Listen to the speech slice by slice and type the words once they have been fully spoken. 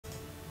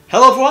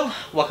Hello everyone,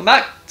 welcome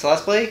back to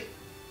Let's Play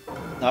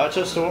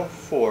Naruto Storm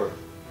 4.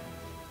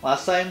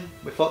 Last time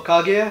we fought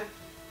Kaguya,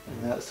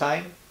 and now it's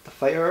time to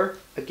fight her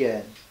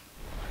again.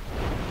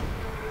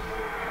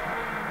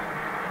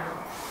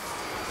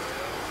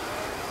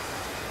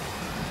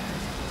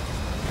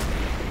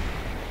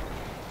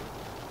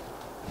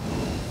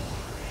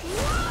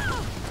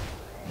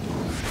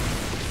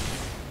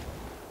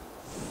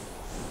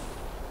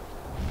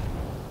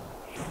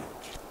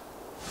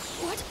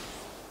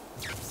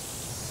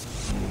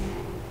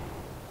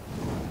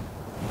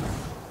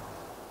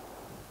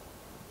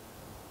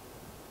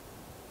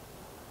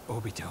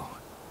 Obito,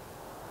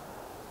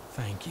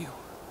 thank you.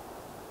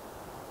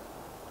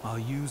 I'll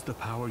use the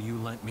power you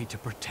lent me to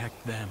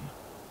protect them.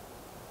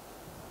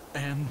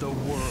 And the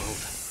world.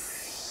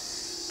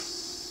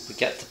 We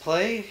get to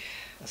play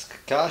as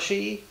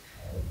Kakashi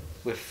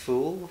with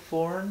full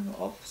form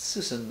of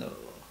Susanoo.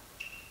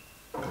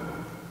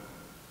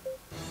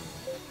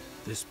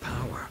 This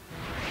power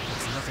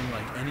is nothing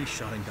like any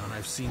Sharingan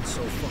I've seen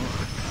so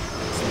far.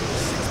 Since the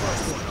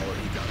 6th power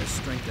he got his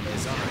strength in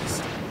his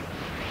eyes.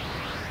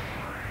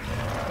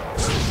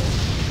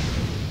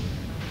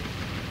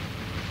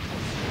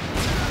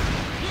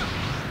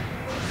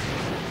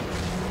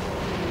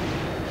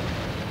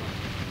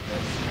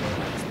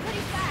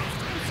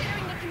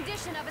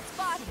 Of its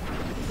body.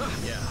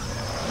 Yeah,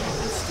 it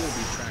can still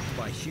be tracked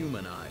by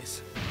human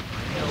eyes. I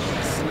know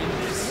this sleep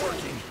is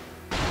working.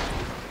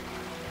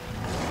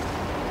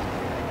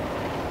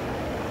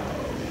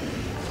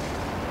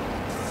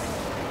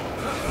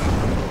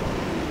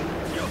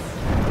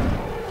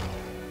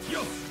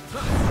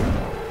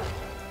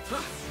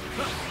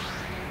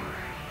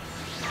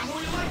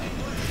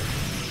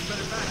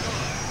 Better back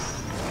off.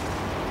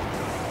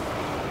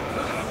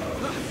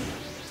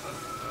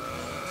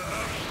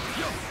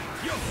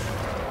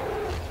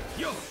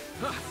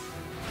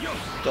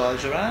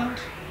 Dodge around.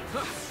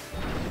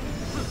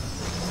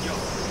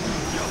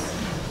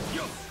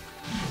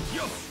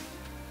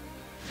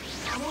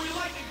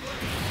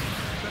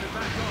 Better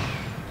back off.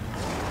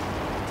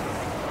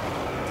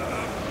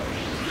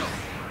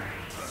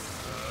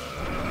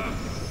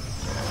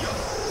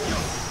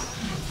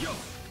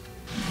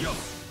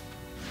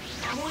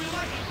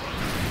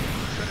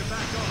 Better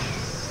back off.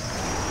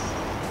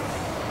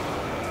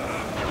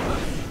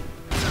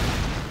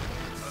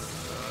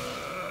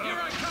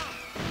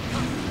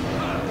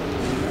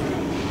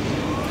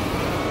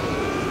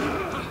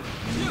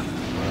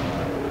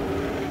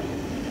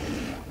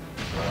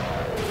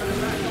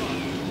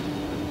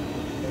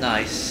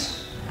 Nice.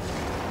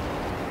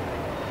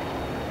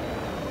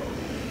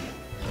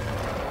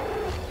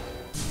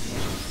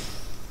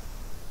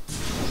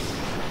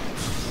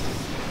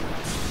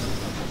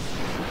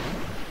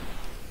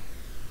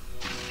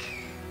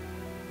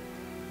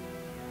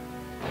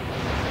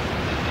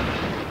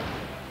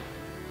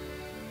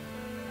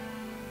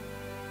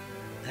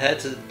 Head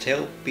to the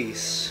tail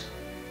beast.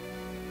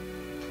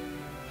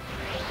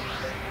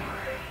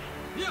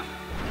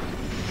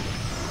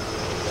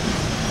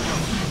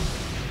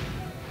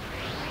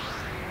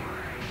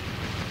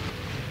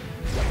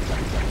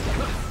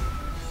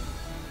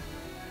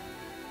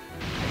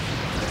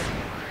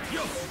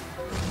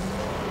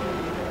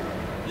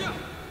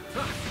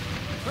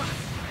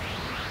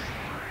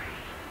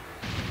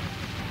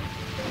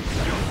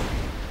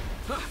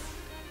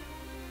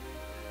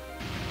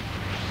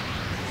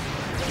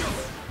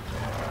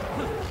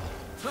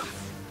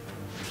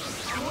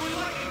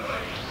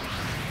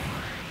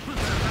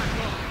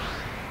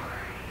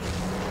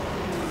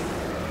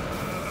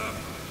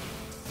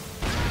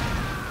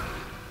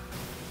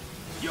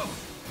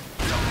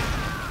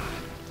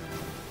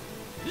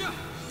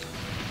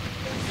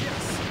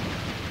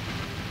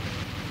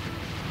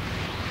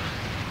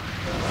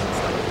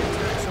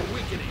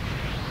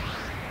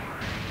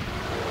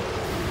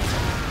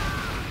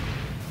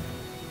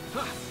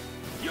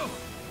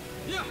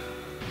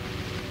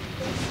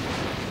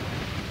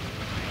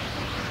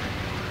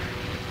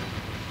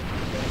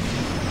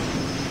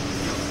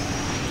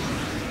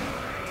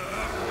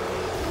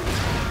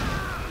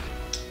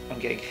 I'm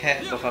getting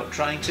hit without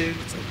trying to.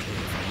 It's okay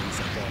if I use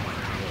up all my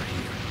power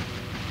here.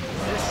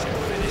 This should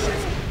finish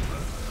it.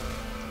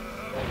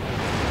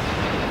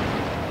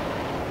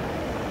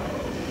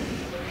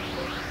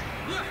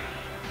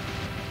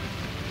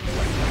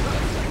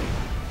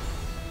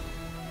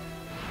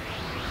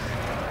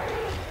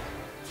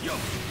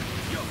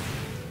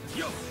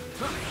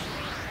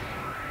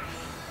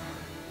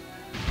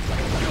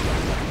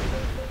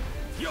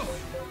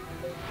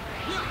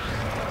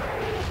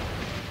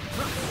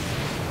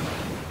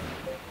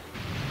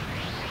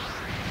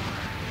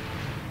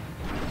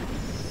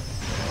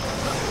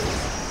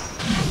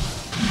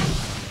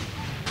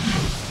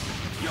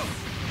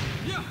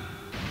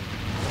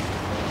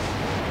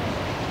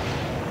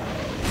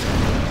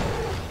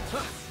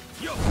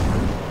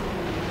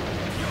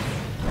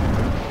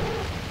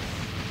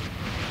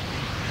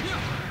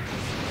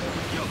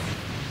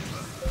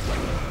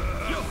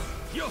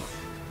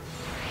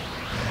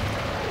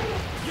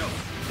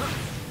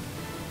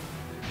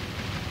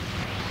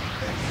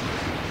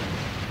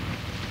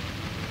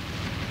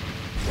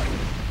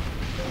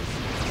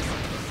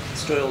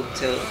 destroy all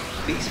the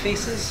beast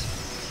faces.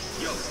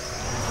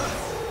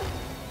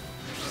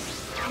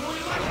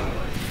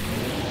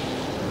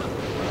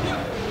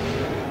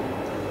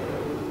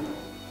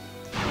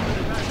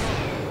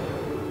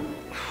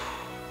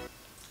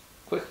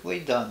 Quickly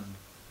done.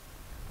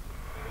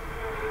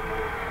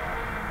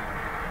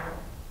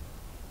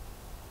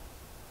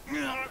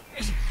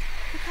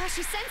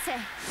 Kakashi Sensei!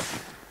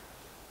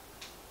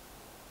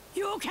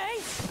 You okay?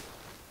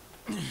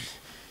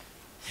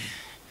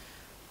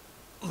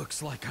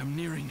 Looks like I'm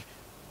nearing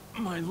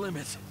my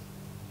limit.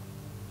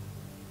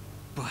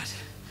 But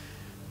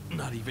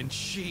not even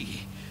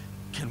she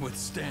can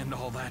withstand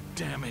all that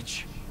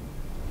damage.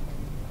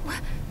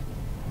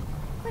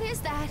 What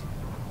is that?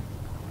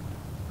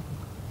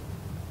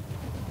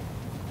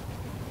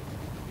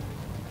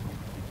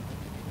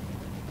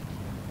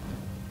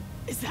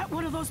 Is that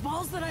one of those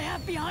balls that I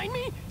have behind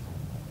me?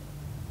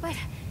 But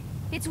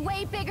it's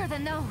way bigger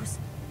than those.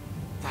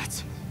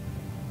 That's...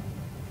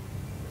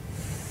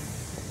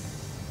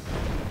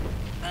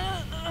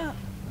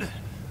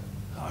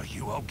 Are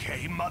you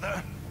okay,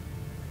 Mother?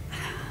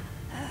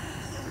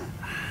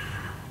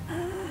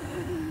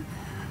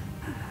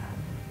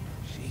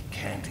 She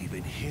can't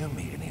even hear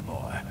me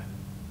anymore.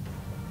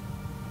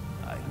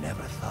 I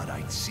never thought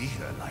I'd see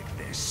her like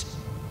this.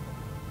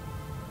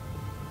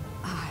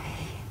 I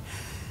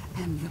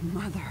am the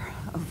mother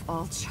of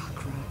all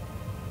chakra.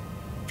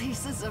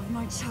 Pieces of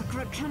my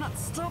chakra cannot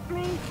stop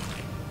me.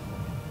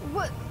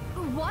 What?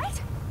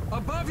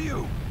 Above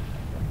you!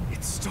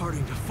 It's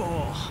starting to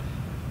fall.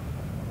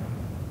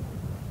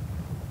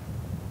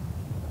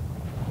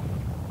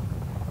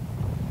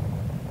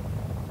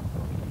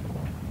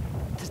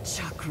 The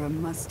chakra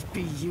must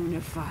be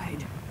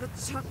unified. The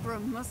chakra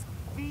must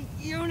be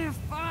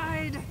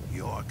unified.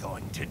 You're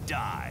going to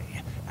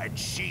die, and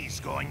she's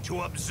going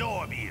to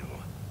absorb you.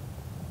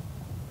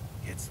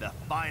 It's the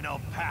final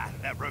path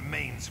that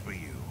remains for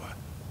you.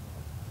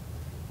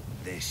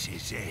 This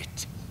is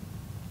it.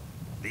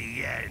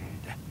 The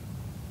end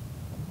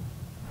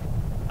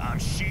of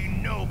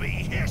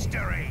Shinobi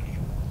history!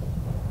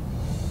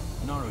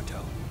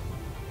 Naruto,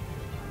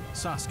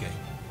 Sasuke,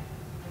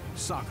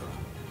 Sakura,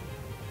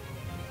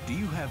 do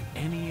you have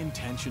any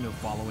intention of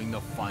following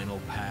the final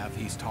path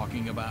he's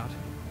talking about?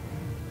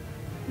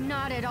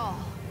 Not at all.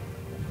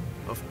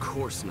 Of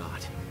course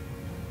not.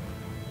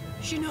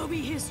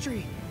 Shinobi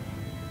history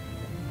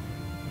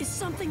is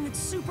something that's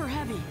super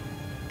heavy,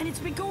 and it's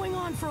been going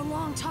on for a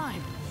long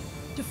time,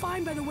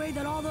 defined by the way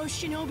that all those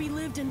shinobi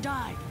lived and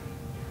died.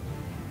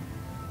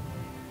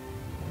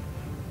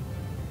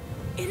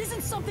 It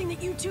isn't something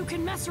that you two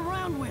can mess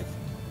around with.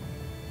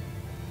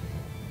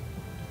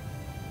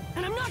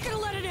 And I'm not gonna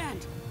let it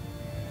end.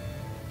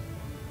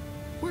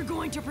 We're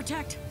going to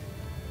protect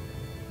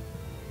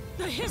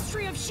the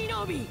history of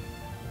Shinobi.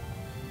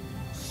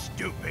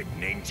 Stupid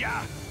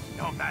ninja!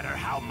 No matter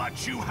how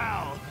much you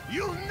howl,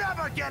 you'll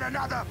never get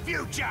another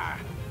future!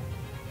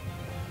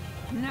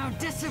 Now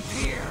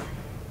disappear.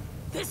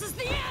 This is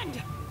the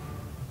end!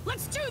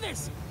 Let's do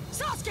this!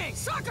 Sasuke,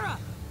 Sakura!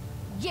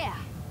 Yeah.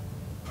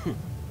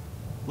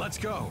 Let's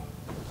go!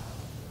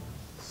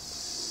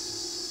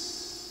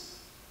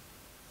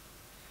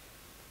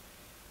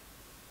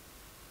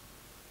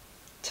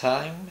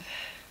 Time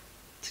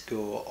to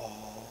go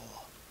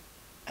all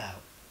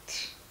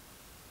out.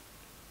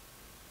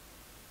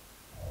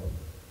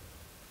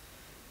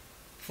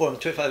 Form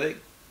 25-8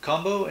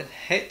 combo and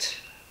hit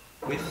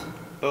with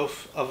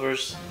both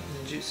others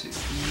ninjutsu.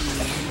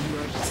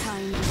 Your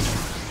tiny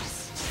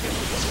chakras.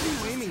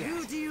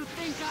 Who do you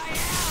think I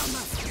am?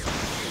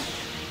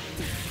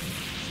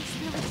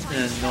 An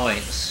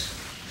annoyance.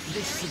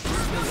 This should be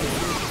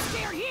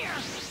They're here!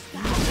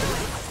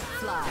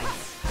 fly.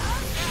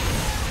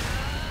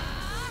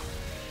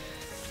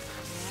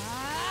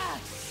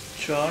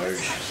 Charge.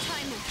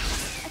 Time now.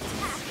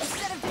 Attack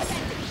instead of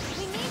defending.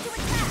 We need to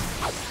attack.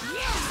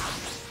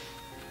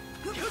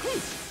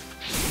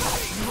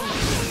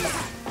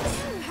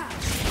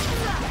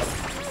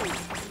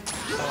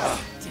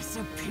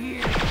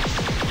 Disappear.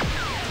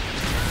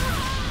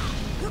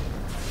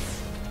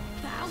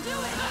 That'll do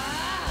it!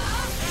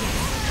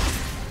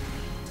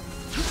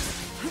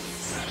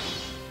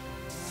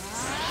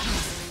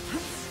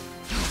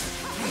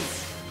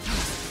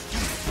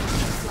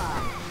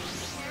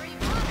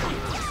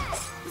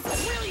 This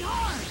is really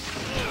hard!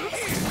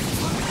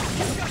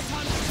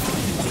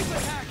 Keep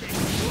attacking!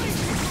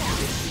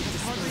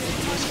 There's hardly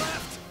any time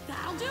left!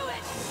 That'll do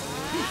it!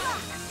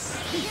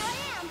 Here I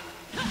am.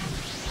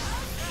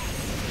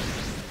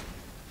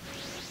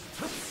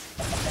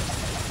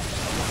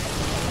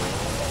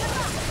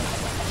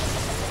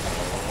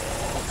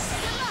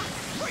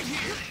 Right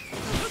here!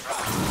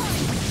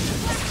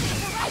 Black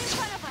things are right in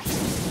front of us.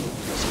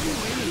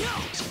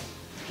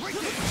 Right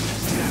there!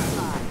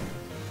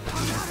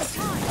 I'm out of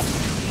time!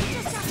 We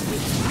just have to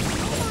keep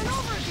attacking over and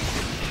over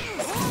again!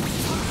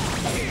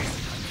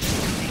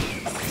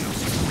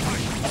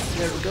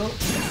 There we go. Who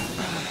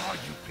are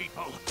you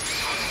people?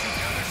 How did you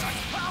gather such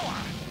power?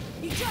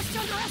 You just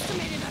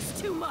underestimated us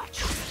too much!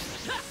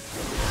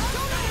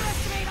 Don't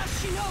underestimate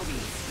shinobi!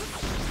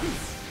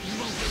 You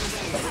won't get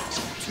away.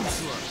 Too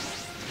slow.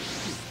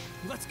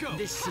 Let's go.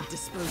 This should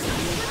dispose of you.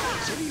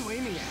 What are you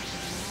aiming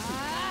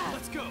at?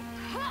 Let's go.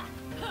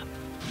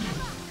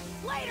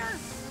 Later!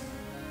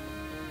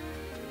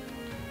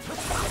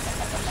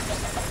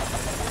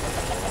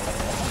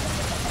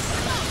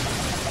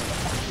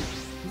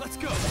 Let's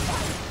go.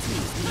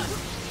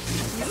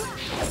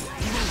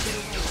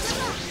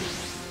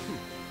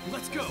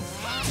 Let's go.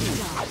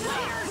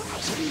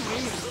 What are you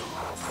aiming at?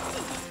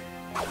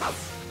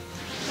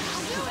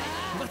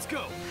 Let's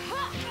go.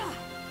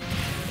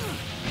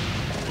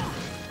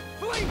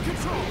 Flame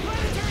control.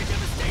 Planetary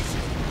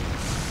devastation.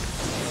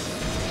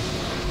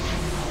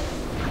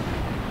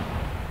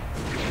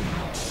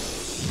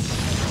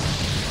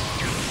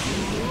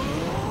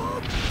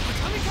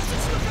 Kamikaze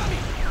Tsunami.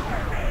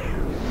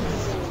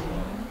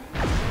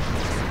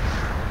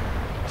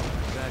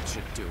 That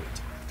should do it.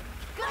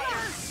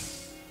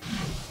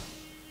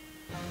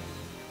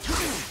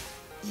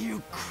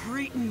 You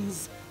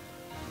cretins!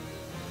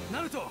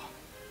 Naruto,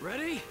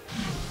 ready?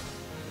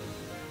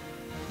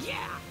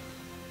 Yeah!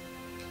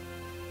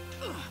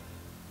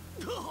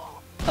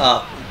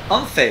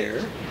 Unfair.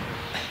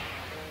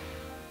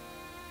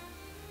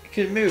 It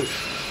could move.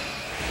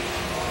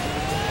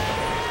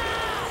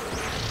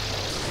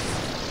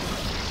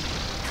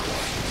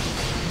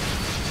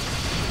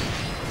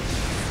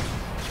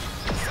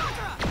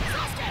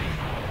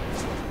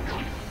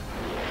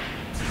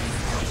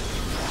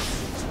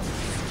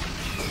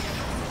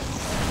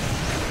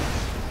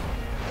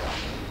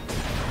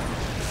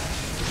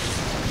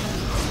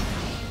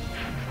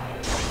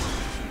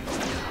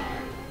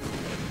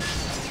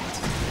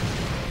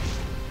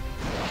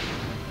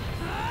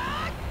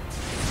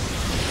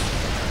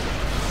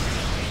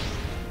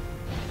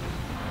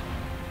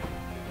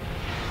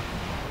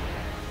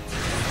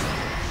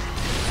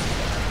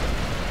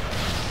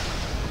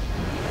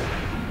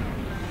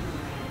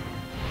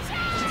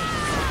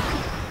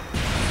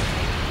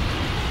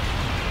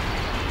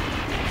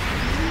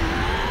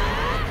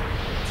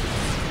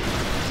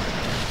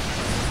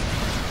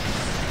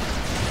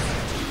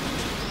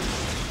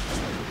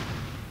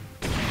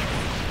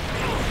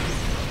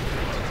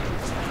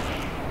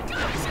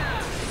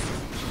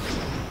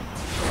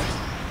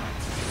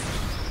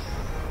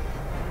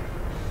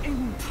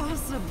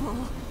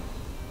 Impossible.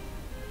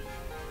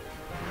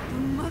 The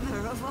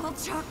mother of all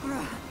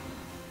chakra.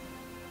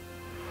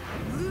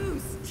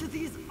 Lose to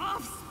these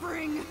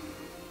offspring.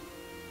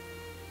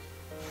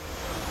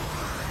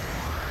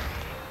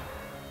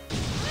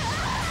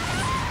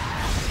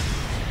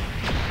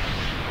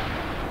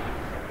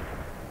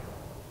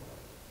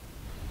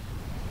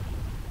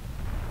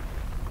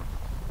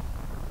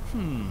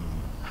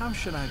 How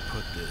should I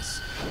put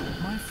this?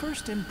 My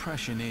first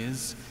impression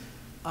is,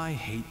 I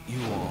hate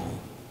you all.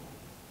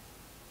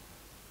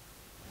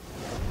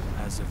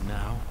 As of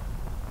now,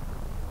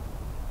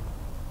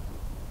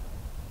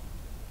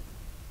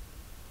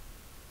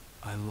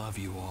 I love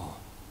you all.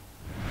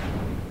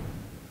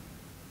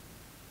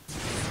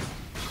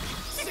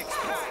 Six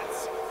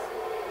paths!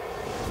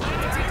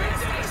 Planetary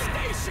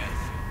devastation!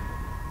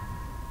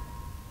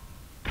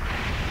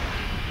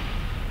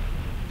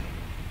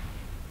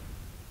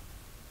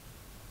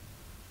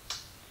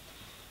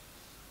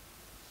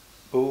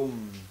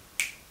 Boom.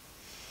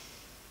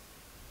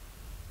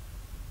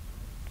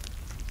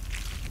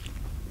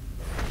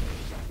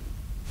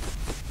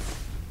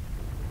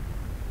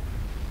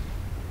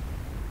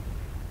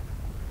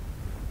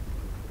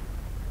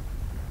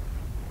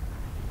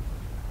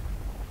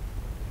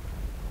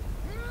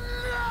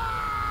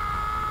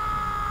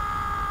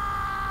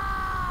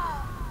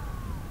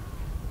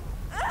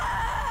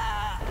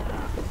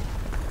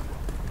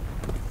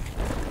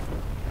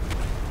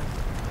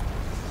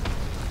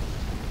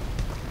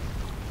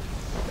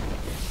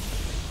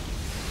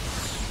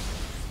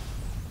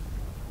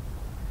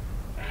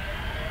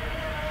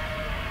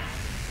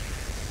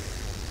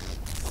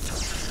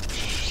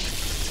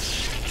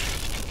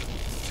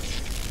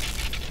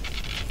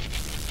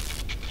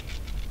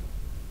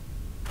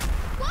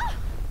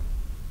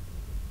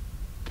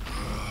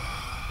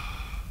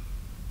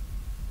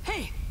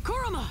 Hey,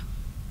 Kurama!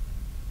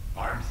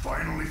 I'm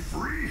finally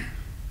free.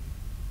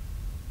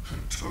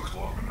 It took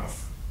long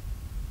enough.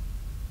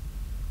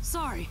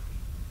 Sorry.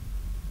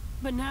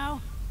 But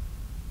now,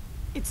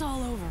 it's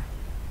all over.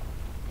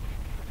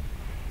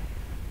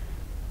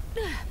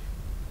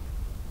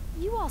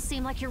 You all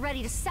seem like you're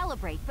ready to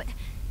celebrate, but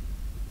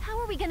how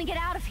are we gonna get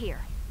out of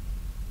here?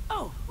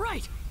 Oh,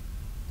 right!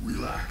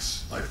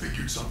 Relax. I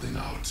figured something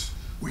out.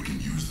 We can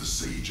use the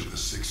Sage of the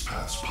Six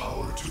Paths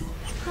power to...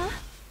 Huh?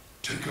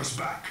 take us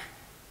back.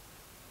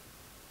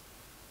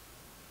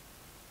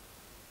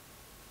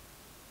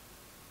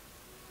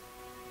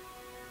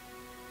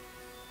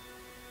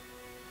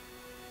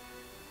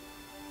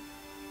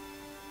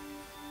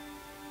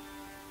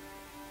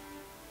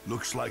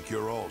 Looks like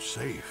you're all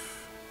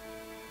safe.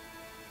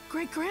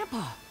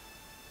 Great-Grandpa!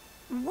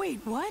 Wait,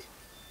 what?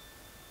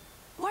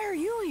 Why are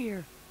you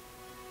here?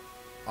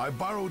 I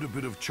borrowed a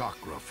bit of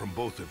chakra from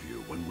both of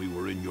you when we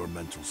were in your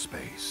mental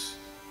space.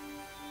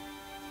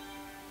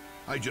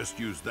 I just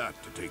used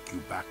that to take you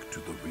back to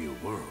the real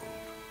world.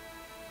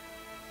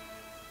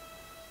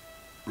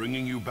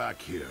 Bringing you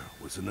back here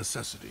was a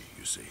necessity,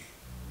 you see.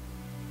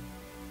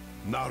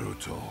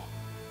 Naruto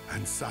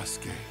and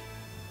Sasuke,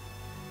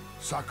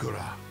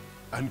 Sakura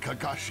and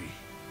Kakashi,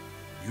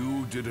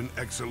 you did an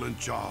excellent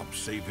job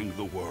saving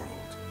the world.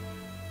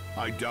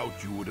 I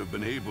doubt you would have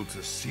been able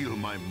to seal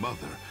my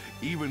mother,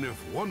 even if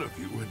one of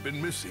you had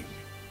been missing.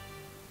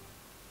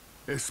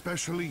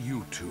 Especially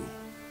you two,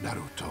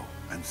 Naruto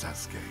and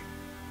Sasuke.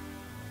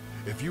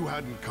 If you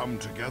hadn't come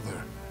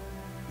together,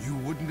 you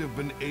wouldn't have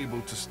been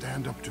able to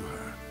stand up to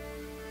her,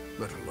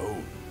 let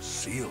alone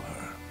seal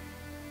her.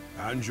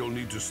 And you'll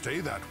need to stay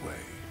that way.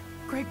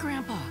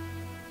 Great-Grandpa,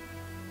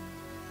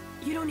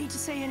 you don't need to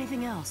say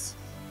anything else.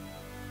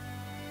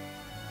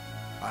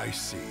 I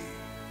see.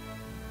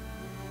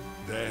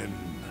 Then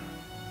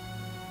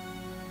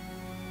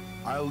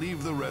I'll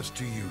leave the rest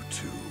to you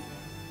two.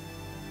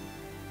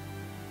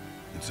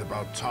 It's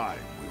about time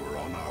we were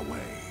on our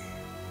way.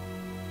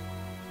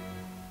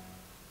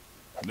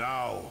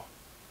 Now,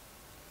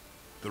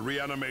 the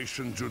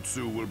reanimation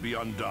jutsu will be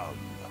undone.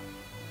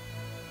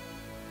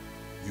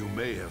 You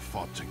may have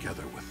fought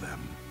together with them,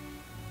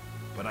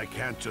 but I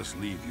can't just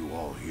leave you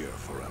all here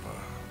forever.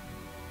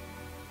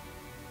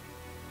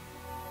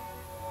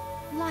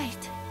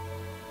 Light.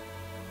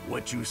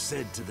 What you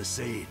said to the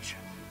sage.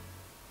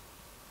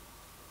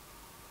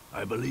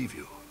 I believe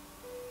you.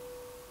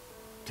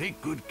 Take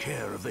good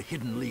care of the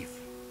Hidden Leaf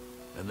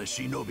and the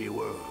Shinobi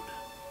world.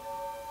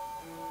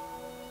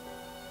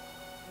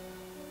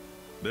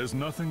 There's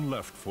nothing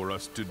left for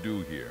us to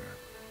do here.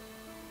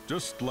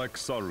 Just like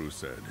Saru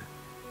said,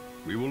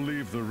 we will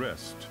leave the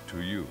rest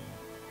to you.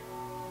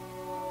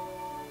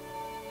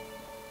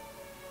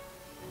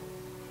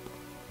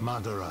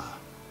 Madara.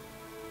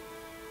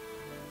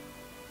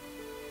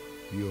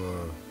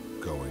 You're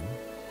going?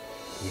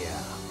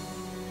 Yeah.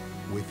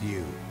 With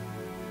you.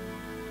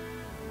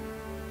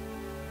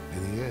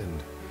 In the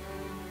end,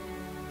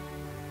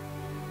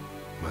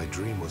 my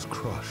dream was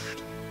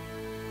crushed.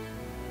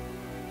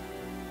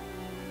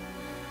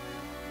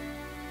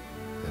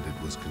 And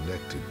it was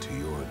connected to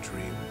your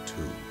dream,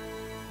 too.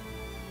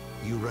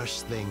 You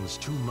rushed things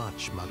too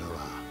much,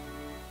 Madara.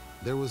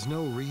 There was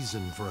no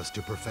reason for us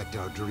to perfect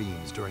our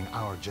dreams during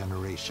our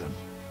generation.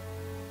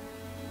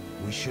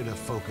 We should have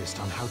focused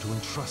on how to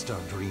entrust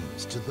our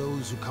dreams to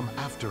those who come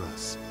after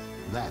us.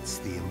 That's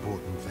the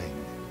important thing.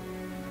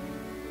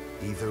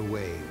 Either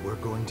way, we're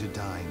going to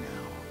die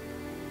now.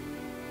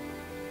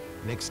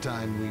 Next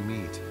time we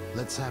meet,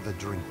 let's have a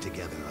drink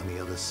together on the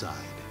other side.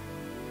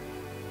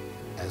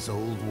 As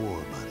old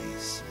war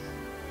buddies.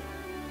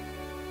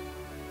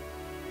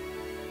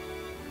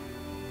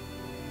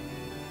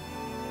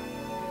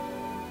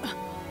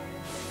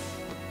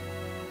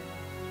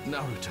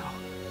 Naruto.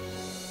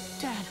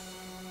 Dad.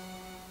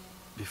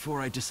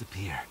 Before I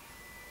disappear,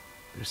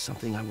 there's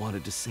something I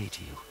wanted to say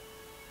to you.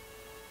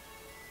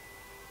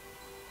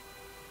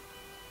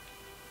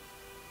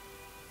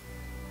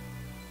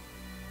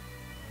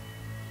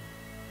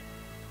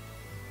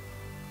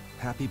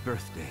 Happy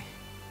birthday.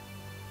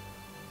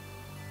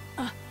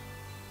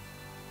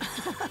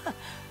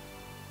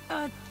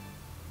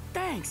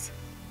 Thanks.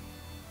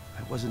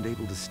 I wasn't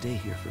able to stay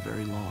here for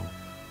very long,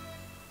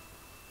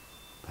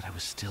 but I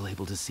was still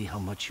able to see how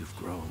much you've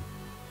grown.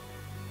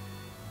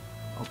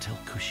 I'll tell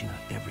Kushina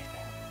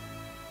everything.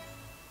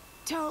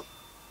 Tell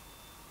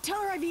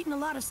her I've eaten a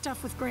lot of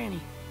stuff with Granny,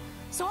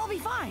 so I'll be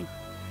fine.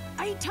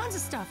 I eat tons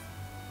of stuff.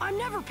 I'm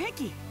never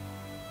picky.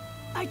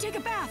 I take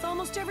a bath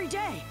almost every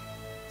day.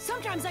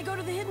 Sometimes I go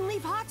to the Hidden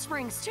Leaf hot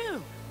springs,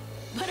 too.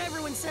 But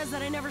everyone says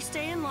that I never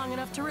stay in long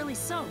enough to really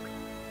soak.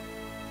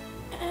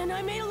 And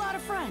I made a lot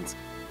of friends.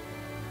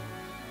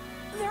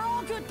 They're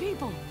all good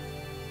people.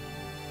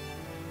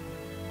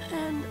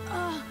 And,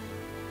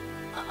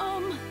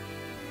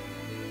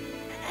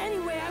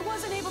 anyway, I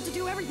wasn't able to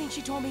do everything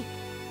she told me.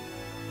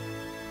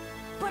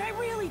 But I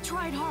really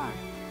tried hard.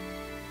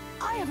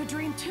 I have a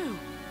dream, too.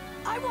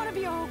 I want to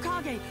be a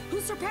Hokage who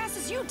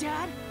surpasses you,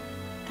 Dad.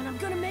 And I'm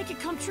gonna make it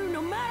come true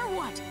no matter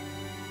what.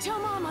 Tell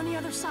Mom on the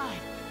other side.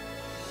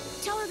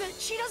 Tell her that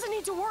she doesn't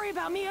need to worry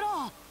about me at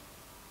all.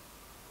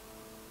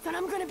 That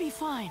I'm gonna be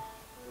fine.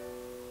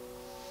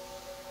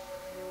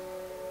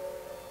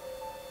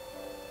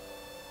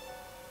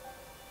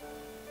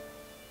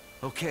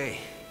 Okay.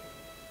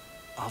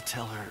 I'll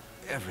tell her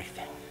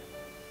everything.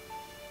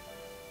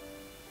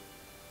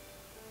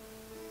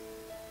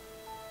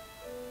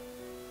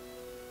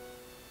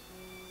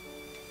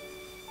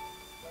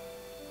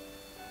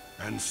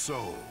 And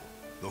so,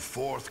 the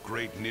Fourth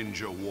Great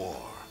Ninja War,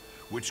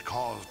 which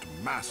caused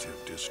massive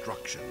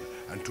destruction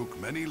and took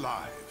many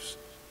lives,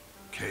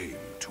 came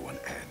to an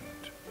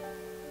end.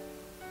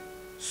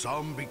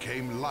 Some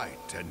became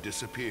light and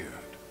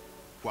disappeared,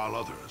 while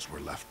others were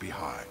left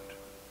behind.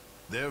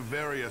 Their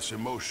various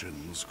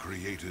emotions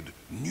created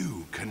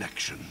new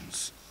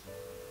connections,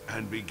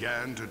 and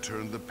began to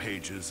turn the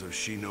pages of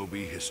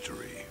Shinobi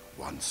history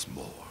once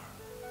more.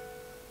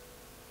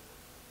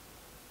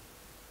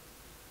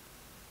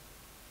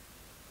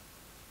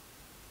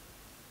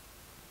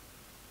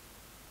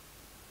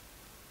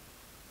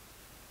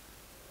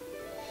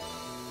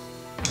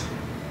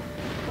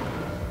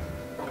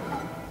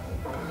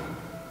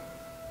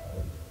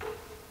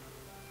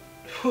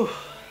 Whew.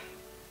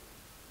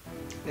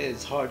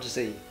 It's hard to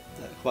see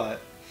that quiet.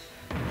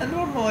 And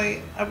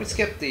normally I would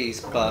skip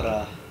these,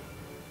 but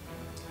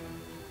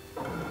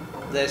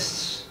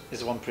this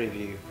is one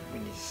preview we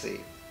need to see.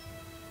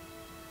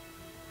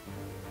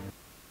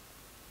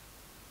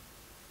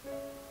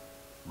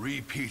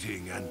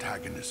 Repeating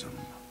antagonism,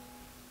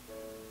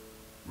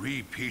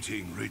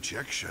 repeating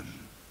rejection,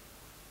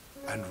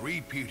 and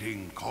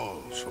repeating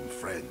calls from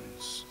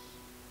friends.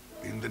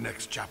 In the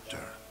next chapter,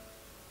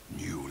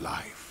 new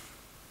life.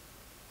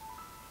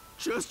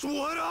 Just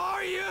what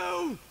are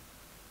you?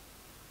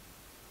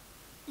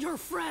 Your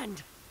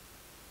friend.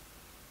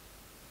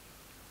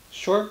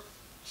 Short,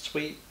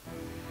 sweet,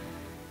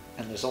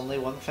 and there's only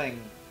one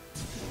thing.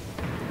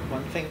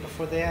 One thing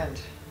before the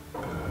end.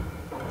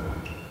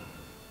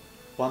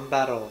 One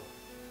battle.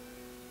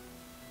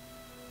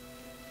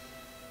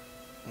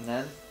 And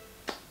then,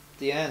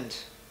 the end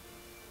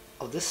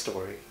of this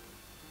story.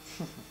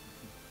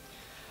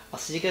 I'll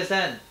see you guys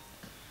then.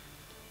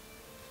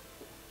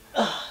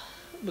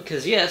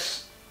 Because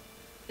yes,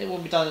 it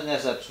won't be done in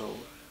this episode.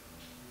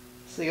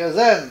 See you guys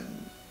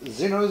then.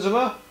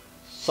 Xenozuma,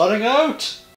 signing out!